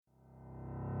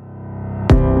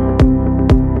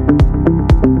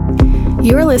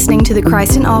You are listening to the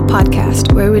Christ in All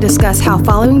podcast, where we discuss how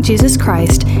following Jesus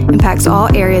Christ impacts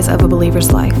all areas of a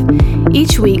believer's life.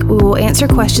 Each week, we will answer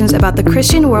questions about the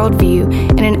Christian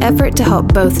worldview in an effort to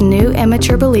help both new and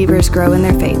mature believers grow in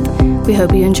their faith. We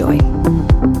hope you enjoy.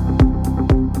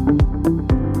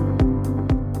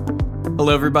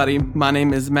 Hello, everybody. My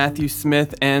name is Matthew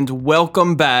Smith, and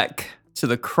welcome back to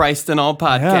the Christ in All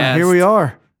podcast. Yeah, here we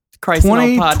are. Christ in All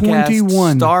podcast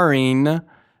 2021. starring...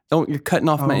 You're cutting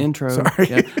off my intro. Sorry.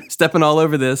 Yeah, stepping all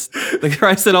over this. The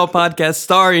Christ in All podcast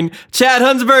starring Chad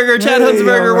Hunsberger. Chad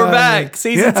Hunsberger, we're back.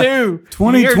 Season 2.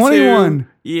 2021. Year 2.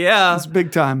 Yeah. It's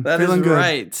big time. That Feeling is good.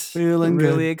 right. Feeling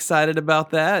really good. excited about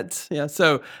that. Yeah.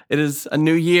 So it is a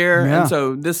new year. Yeah. And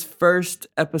so this first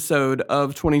episode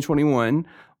of 2021,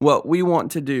 what we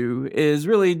want to do is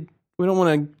really... We don't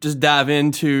want to just dive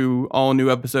into all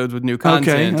new episodes with new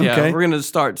content. Okay. Yeah, we're going to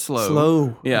start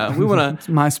slow. Yeah, we want to... It's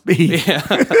my speed. Yeah,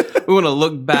 we want to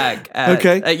look back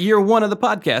at year one of the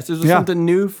podcast. Is there something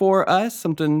new for us?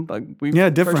 Something like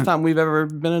different. First time we've ever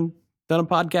done a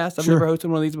podcast. I've never hosted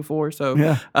one of these before.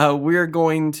 So we're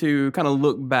going to kind of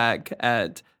look back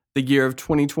at the year of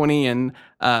 2020 and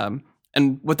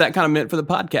what that kind of meant for the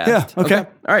podcast. Yeah. Okay. All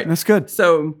right. That's good.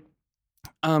 So...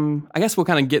 I guess we'll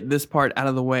kind of get this part out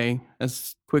of the way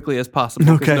as quickly as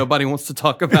possible because nobody wants to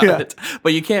talk about it.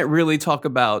 But you can't really talk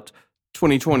about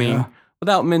 2020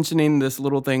 without mentioning this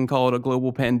little thing called a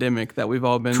global pandemic that we've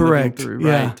all been living through,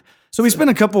 right? So we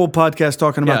spent a couple of podcasts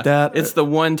talking about that. It's the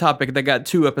one topic that got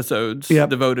 2 episodes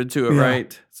devoted to it,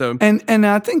 right? So and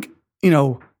I think,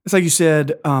 it's like you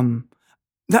said,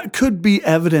 that could be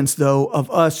evidence, though, of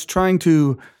us trying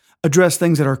to address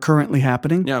things that are currently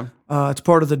happening. Yeah. It's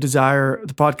part of the desire of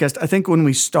the podcast. I think when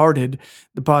we started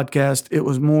the podcast, it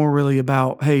was more really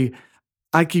about, hey,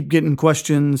 I keep getting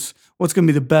questions. What's going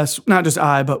to be the best? Not just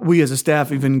I, but we as a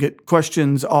staff even get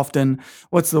questions often.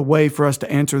 What's the way for us to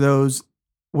answer those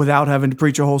without having to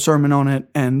preach a whole sermon on it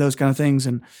and those kind of things?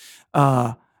 And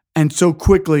so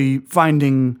quickly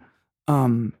finding,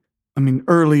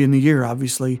 early in the year,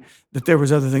 obviously, that there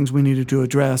was other things we needed to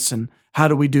address, and how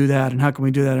do we do that, and how can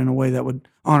we do that in a way that would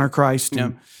honor Christ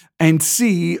and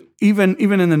see even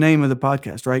in the name of the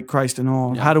podcast, right? Christ in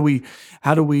all. Yeah. How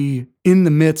do we in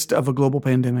the midst of a global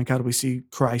pandemic, how do we see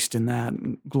Christ in that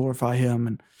and glorify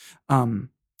Him? And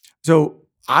so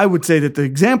I would say that the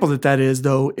example that is,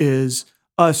 though, is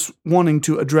us wanting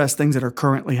to address things that are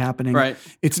currently happening. Right.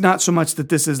 It's not so much that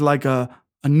this is like a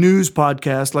news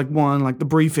podcast, like The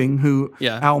Briefing, who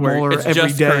Al Mohler it's every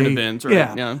just day. Current events, right?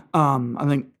 Yeah. I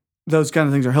think those kind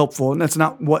of things are helpful, and that's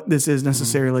not what this is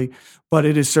necessarily, but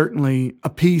it is certainly a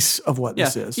piece of what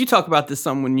this is. You talk about this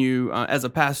some when you, as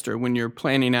a pastor, when you're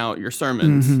planning out your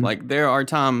sermons. Like there are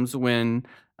times when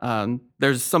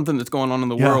there's something that's going on in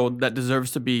the world that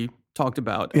deserves to be talked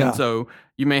about, and so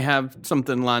you may have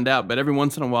something lined out, but every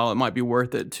once in a while it might be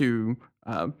worth it to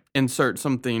insert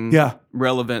something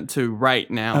relevant to right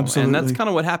now. Absolutely. And that's kind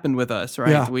of what happened with us,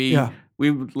 right? We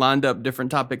lined up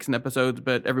different topics and episodes,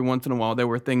 but every once in a while there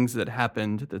were things that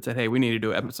happened that said, hey, we need to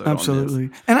do an episode on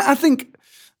this. And I think,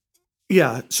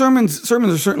 sermons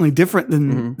are certainly different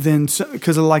than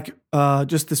because of like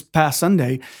just this past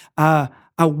Sunday, I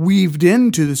weaved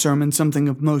into the sermon something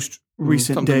of most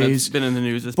recent something days. That's been in the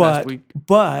news this past week.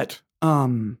 But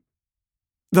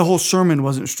the whole sermon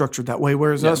wasn't structured that way.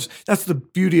 Whereas that's the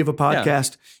beauty of a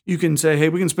podcast. You can say, hey,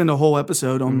 we can spend a whole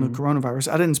episode on the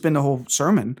coronavirus. I didn't spend a whole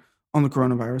sermon on the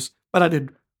coronavirus, but I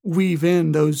did weave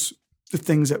in the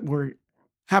things that were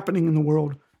happening in the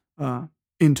world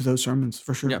into those sermons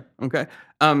for sure. Yeah. Okay.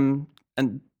 And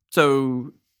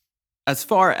so as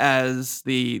far as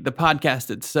the podcast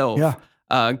itself,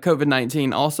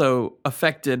 COVID-19 also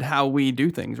affected how we do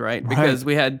things, right? Because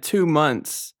we had 2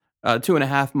 months,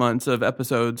 2.5 months of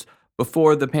episodes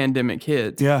before the pandemic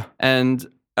hit. Yeah. And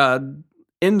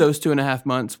in those 2.5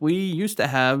 months, we used to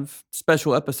have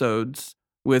special episodes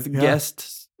with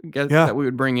guests that we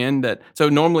would bring in. So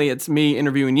normally it's me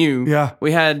interviewing you. Yeah.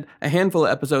 We had a handful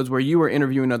of episodes where you were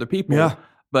interviewing other people. Yeah.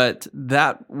 But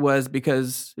that was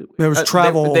because there was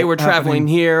travel. They were traveling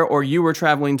here, or you were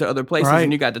traveling to other places,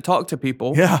 and you got to talk to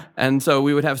people. Yeah. And so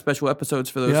we would have special episodes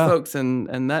for those folks,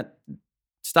 and that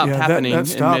stopped happening in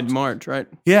mid-March, right?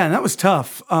 Yeah, and that was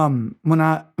tough.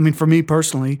 For me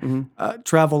personally,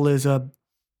 travel is a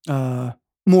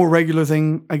more regular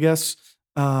thing, I guess.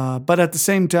 But at the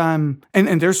same time,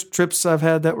 and there's trips I've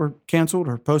had that were canceled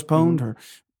or postponed or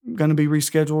going to be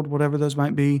rescheduled, whatever those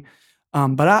might be.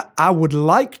 But I would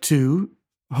like to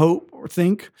hope or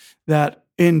think that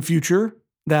in future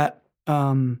that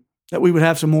we would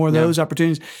have some more of those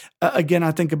opportunities. Again,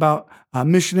 I think about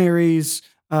missionaries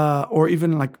or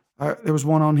even like there was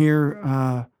one on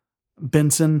here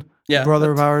Benson,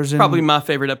 brother of ours. Probably my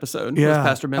favorite episode was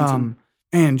Pastor Benson.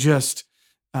 And just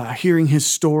hearing his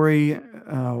story,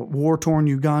 war-torn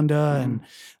Uganda,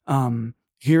 and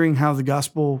hearing how the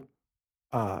gospel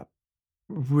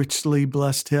richly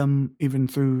blessed him even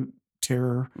through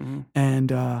terror.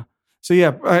 And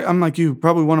I'm like you,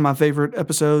 probably one of my favorite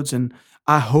episodes, and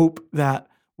I hope that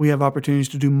we have opportunities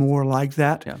to do more like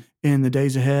that in the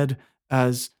days ahead,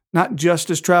 as not just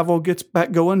as travel gets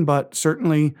back going, but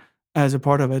certainly as a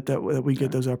part of it that we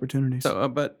get those opportunities. So,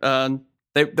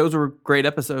 those were great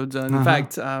episodes. In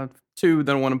fact, two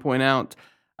that I want to point out,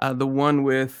 the one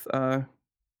with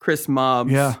Chris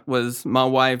Mobbs was my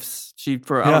wife's.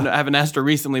 I haven't asked her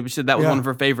recently, but she said that was one of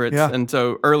her favorites. Yeah. And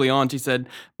so early on, she said,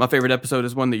 my favorite episode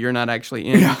is one that you're not actually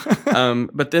in. Yeah.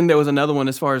 But then there was another one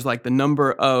as far as like the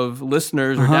number of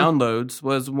listeners or downloads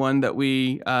was one that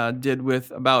we did with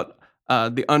about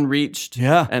the unreached.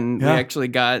 Yeah. And we actually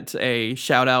got a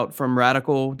shout out from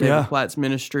Radical, David Platt's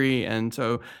ministry. And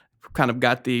so kind of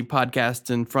got the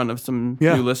podcast in front of some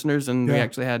new listeners. And we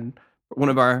actually had one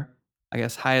of our, I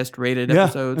guess, highest rated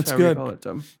episodes, however you call it.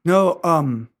 So.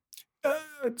 No,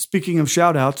 speaking of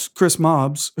shout outs, Chris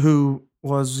Mobbs, who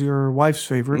was your wife's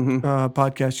favorite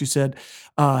podcast, you said,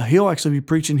 he'll actually be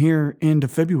preaching here into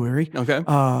February. Okay.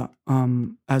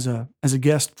 As a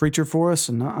guest preacher for us.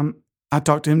 And I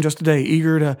talked to him just today,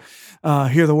 eager to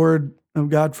hear the word of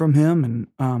God from him.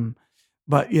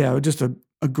 And just a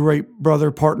great brother,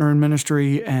 partner in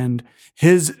ministry, and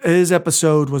his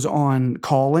episode was on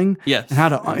calling, and how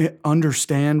to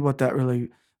understand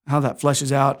how that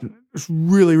fleshes out. It's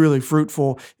really, really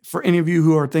fruitful for any of you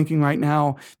who are thinking right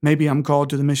now, maybe I'm called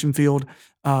to the mission field,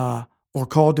 or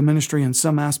called to ministry in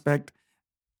some aspect,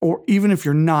 or even if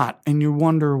you're not, and you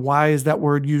wonder why is that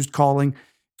word used, calling.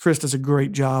 Chris does a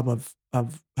great job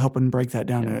of helping break that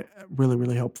down. Yeah. Really,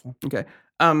 really helpful. Okay.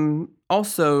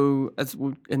 Also,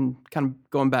 and kind of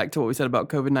going back to what we said about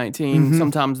COVID-19,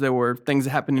 sometimes there were things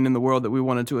happening in the world that we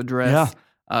wanted to address.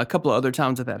 Yeah. A couple of other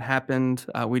times that happened,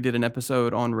 we did an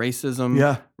episode on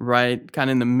racism, right? Kind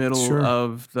of in the middle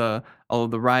of all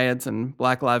of the riots and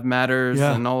Black Lives Matters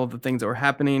and all of the things that were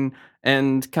happening.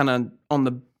 And kind of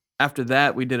after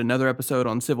that, we did another episode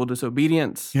on civil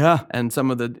disobedience and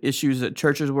some of the issues that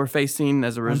churches were facing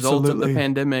as a result of the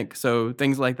pandemic. So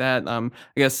things like that. I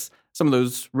guess some of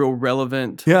those real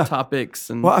relevant topics.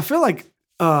 And well, I feel like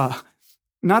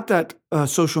not that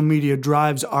social media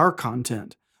drives our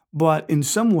content, but in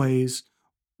some ways,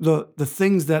 the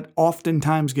things that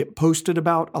oftentimes get posted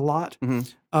about a lot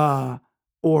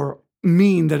or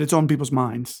mean that it's on people's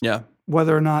minds. Yeah.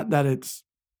 Whether or not that it's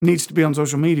needs to be on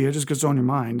social media just because it's on your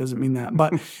mind doesn't mean that.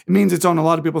 But it means it's on a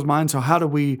lot of people's minds. So how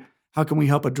can we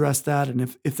help address that? And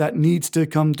if that needs to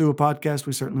come through a podcast,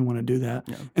 we certainly want to do that.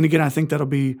 Yeah. And again, I think that'll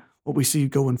be what we see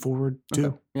going forward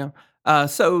too. Okay. Yeah.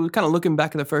 So kind of looking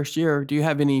back at the first year, do you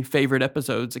have any favorite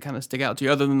episodes that kind of stick out to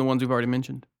you other than the ones we've already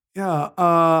mentioned? Yeah.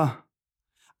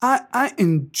 I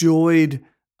enjoyed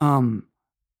the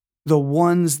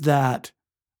ones that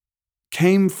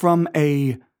came from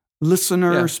a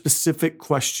listener-specific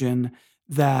question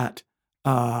that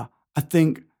I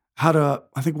think one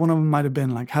of them might have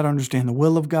been like how to understand the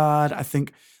will of God. I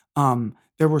think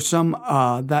there were some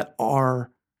that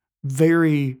are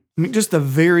just the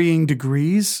varying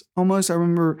degrees almost. I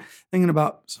remember thinking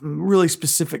about some really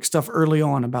specific stuff early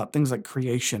on about things like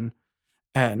creation.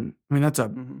 And I mean, that's a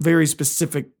very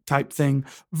specific type thing.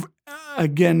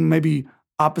 Again, maybe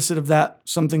opposite of that,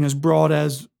 something as broad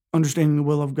as understanding the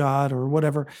will of God or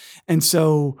whatever. And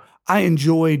so I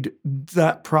enjoyed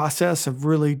that process of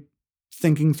really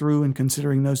thinking through and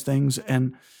considering those things.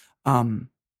 And so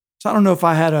I don't know if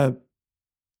I had a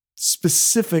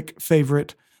specific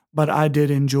favorite, but I did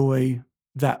enjoy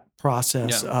that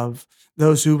process of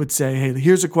those who would say, hey,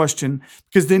 here's a question,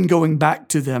 because then going back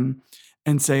to them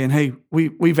and saying, hey,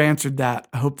 we've answered that.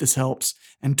 I hope this helps.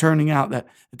 And turning out that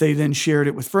they then shared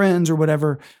it with friends or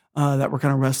whatever, that were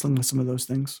kind of wrestling with some of those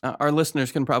things. Our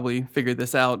listeners can probably figure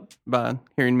this out by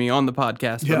hearing me on the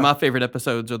podcast. But my favorite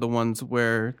episodes are the ones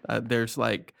where there's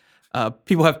like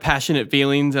people have passionate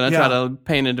feelings, and I try to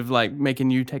paint it of like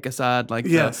making you take a side, like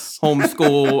the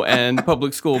homeschool and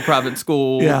public school, private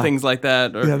school, things like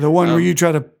that. Or, the one where you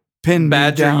try to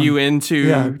badger you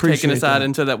into taking a side,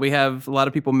 and so that we have a lot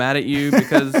of people mad at you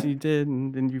because you did,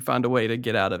 and then you find a way to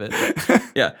get out of it.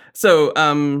 But, so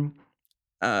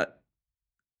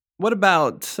what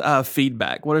about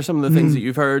feedback? What are some of the things that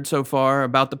you've heard so far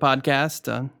about the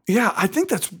podcast? I think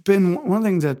that's been one of the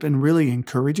things that's been really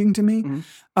encouraging to me.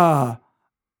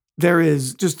 There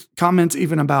is just comments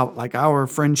even about like our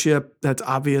friendship that's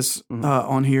obvious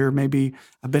on here. Maybe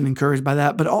I've been encouraged by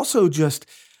that, but also just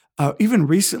even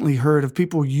recently heard of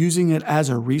people using it as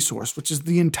a resource, which is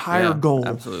the entire goal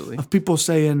of people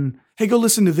saying, hey, go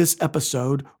listen to this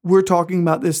episode. We're talking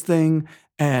about this thing.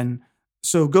 And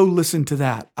so go listen to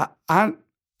that.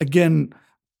 Again,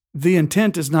 the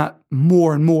intent is not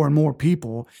more and more and more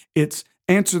people. It's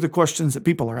answer the questions that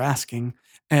people are asking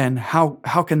and how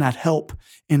can that help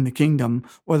in the kingdom,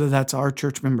 whether that's our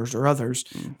church members or others.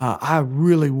 I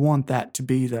really want that to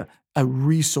be a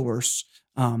resource.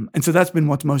 And so that's been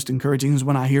what's most encouraging is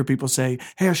when I hear people say,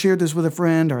 hey, I shared this with a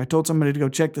friend or I told somebody to go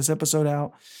check this episode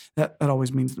out. That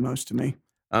always means the most to me.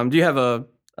 Do you have a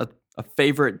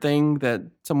favorite thing that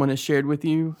someone has shared with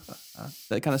you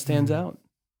that kind of stands out?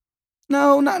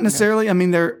 No, not necessarily. I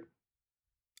mean,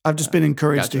 I've just been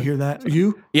encouraged to hear that.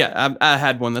 You? Yeah, I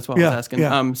had one. That's what I was asking.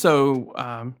 Yeah.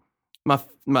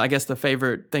 I guess the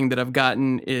favorite thing that I've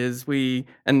gotten is I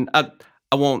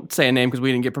won't say a name because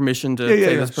we didn't get permission to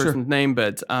say this person's name,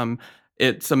 but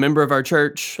it's a member of our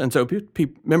church, and so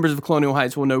members of Colonial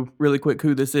Heights will know really quick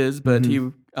who this is. But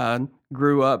he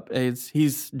grew up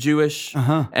he's Jewish,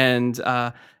 and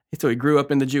so he grew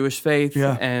up in the Jewish faith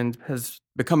and has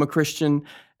become a Christian.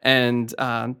 And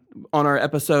on our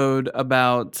episode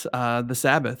about the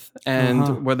Sabbath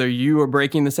and whether you are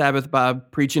breaking the Sabbath by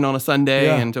preaching on a Sunday,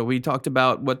 and so we talked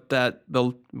about what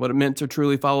it meant to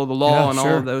truly follow the law and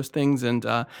all of those things. And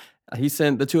he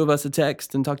sent the two of us a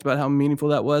text and talked about how meaningful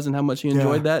that was and how much he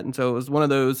enjoyed that. And so it was one of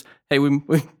those, hey, we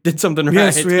did something right.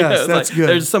 Yes, that's good.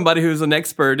 There's somebody who's an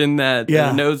expert in that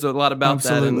and knows a lot about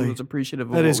that and was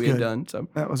appreciative of what we had done. So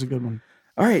that was a good one.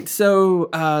 All right, so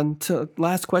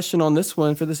last question on this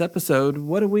one for this episode.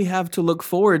 What do we have to look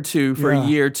forward to for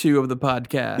year 2 of the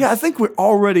podcast? Yeah, I think we're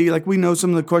already, we know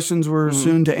some of the questions we're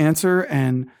soon to answer,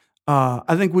 and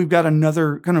I think we've got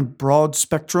another kind of broad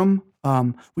spectrum.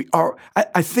 I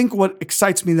think what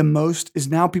excites me the most is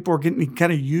now people are getting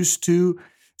kind of used to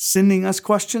sending us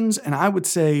questions, and I would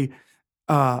say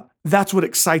that's what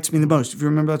excites me the most. If you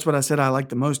remember, that's what I said I like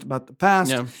the most about the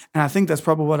past. Yeah. And I think that's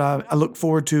probably what I look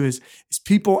forward to is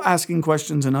people asking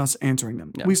questions and us answering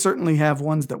them. Yeah. We certainly have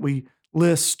ones that we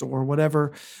list or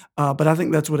whatever, but I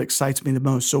think that's what excites me the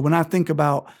most. So when I think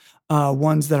about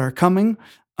ones that are coming,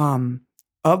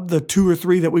 of the 2 or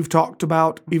 3 that we've talked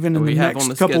about, even in the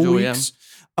next couple weeks,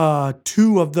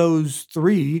 2 of those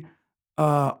 3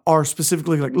 are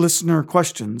specifically like listener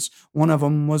questions. One of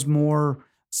them was more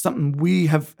something we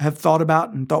have thought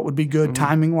about and thought would be good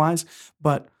timing wise.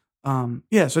 But so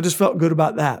I just felt good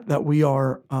about that we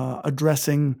are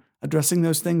addressing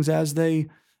those things as they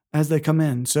come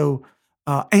in. So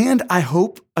and I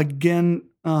hope again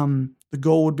the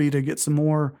goal would be to get some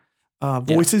more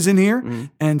voices in here.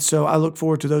 And so I look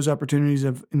forward to those opportunities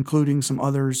of including some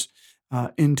others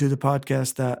into the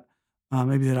podcast that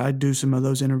maybe that I'd do some of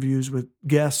those interviews with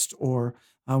guests or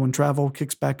when travel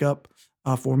kicks back up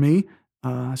for me.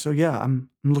 I'm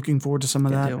looking forward to some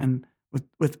of that and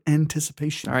with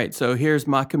anticipation. All right. So here's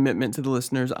my commitment to the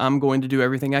listeners. I'm going to do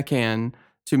everything I can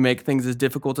to make things as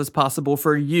difficult as possible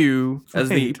for you as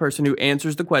the person who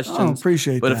answers the questions. Oh,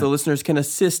 appreciate that. But if the listeners can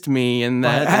assist me in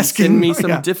that and send me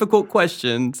some difficult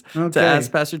questions to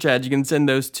ask Pastor Chad, you can send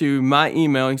those to my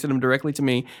email. You can send them directly to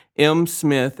me,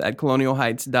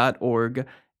 msmith@colonialheights.org,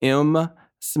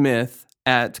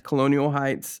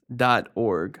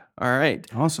 msmith@colonialheights.org. All right.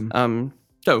 Awesome.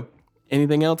 So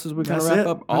anything else as we kind of wrap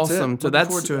up? Awesome. So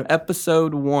that's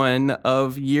episode 1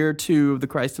 of year 2 of the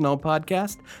Christ in All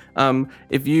podcast.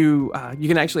 If you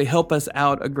can actually help us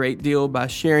out a great deal by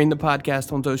sharing the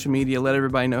podcast on social media, let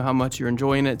everybody know how much you're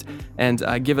enjoying it, and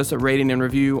give us a rating and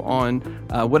review on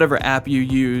whatever app you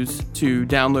use to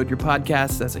download your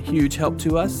podcast. That's a huge help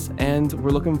to us, and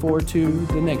we're looking forward to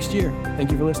the next year.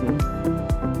 Thank you for listening.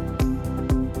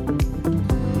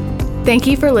 Thank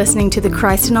you for listening to the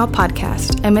Christ in All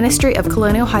podcast, a ministry of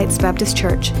Colonial Heights Baptist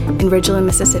Church in Ridgeland,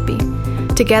 Mississippi.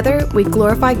 Together, we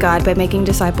glorify God by making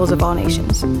disciples of all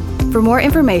nations. For more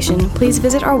information, please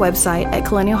visit our website at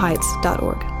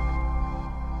colonialheights.org.